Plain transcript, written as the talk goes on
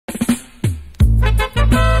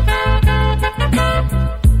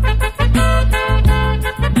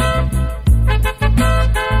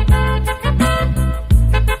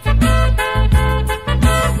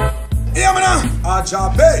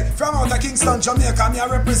Jamaica, me I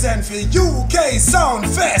represent for UK Sound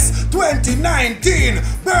Fest 2019.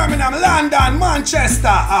 Birmingham, London, Manchester.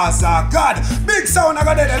 As a God. Big sound I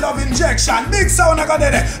got there, Love Injection. Big sound I got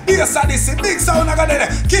there, Bass Odyssey. Big sound I got there,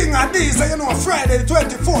 King Addies. You know, Friday the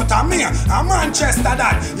 24th of May. And Manchester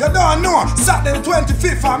that. You don't know. Saturday the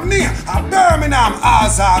 25th of May. And Birmingham,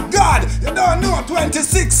 as a God. You don't know.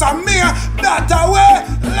 26th of May. That away.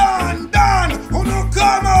 London. Who no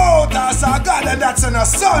come out as a God. And that's on a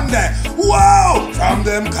Sunday. Wow. From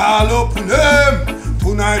them call up name.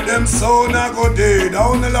 Tonight them sound a go dead.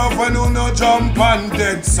 Down the love when you no jump and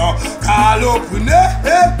dead. So call up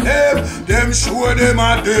name. Them sure them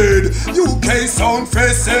a dead. UK Sound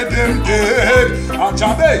Fest say them dead. And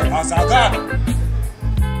Jabe as a God.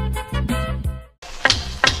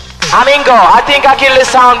 Amingo, I think I killed the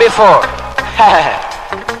sound before.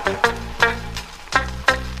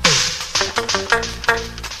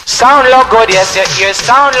 Sound look good, yes, your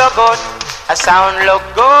sound look good. A sound look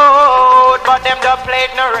good, but them don't play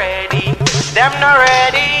it no ready. Them no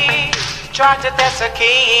ready. Try to test a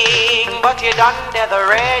king, but you done dead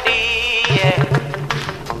already. Yeah.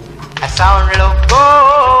 A sound look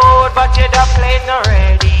good, but you don't play it no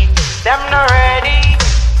ready. Them no ready.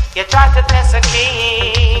 You try to test a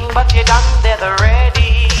king, but you done dead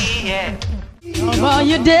already. Yeah. Oh,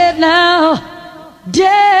 you're dead now.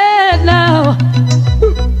 Dead now.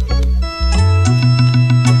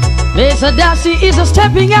 Bass Odyssey is a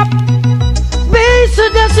stepping up. Bass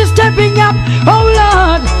Odyssey stepping up. Oh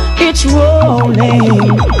Lord, it's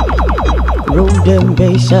rolling. Roll them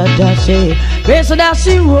Bass Odyssey. Bass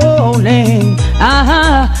Odyssey rolling.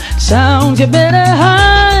 Sounds you better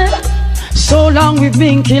hide. So long we've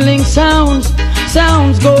been killing sounds.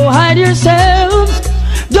 Sounds go hide yourselves.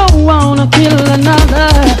 Don't wanna kill another.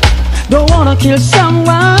 Don't wanna kill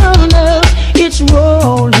someone else. It's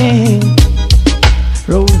rolling.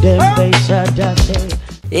 Roll them Bass Odyssey.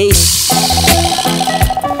 Hey.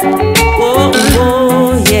 Oh,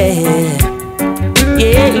 oh, yeah.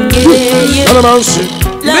 Yeah, yeah, yeah.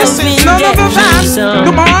 This is none of the fans.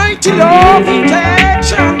 The mighty Love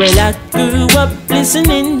Injection. Well, I grew up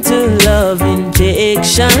listening to Love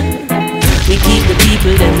Injection. We keep the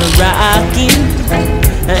people them rocking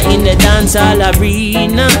in the dancehall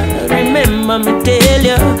arena. Remember me tell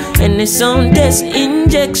you, and the sound test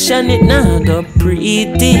injection it now go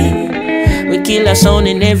pretty. We kill a sound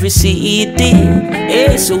in every city.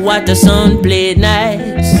 Hey, so what the sound play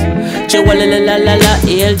nice. Chewala la la la la,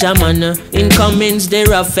 El Jamana. Incoming's the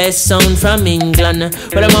roughest sound from England.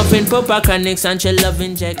 But I'm up in Papa Connects and Love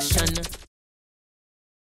Injection.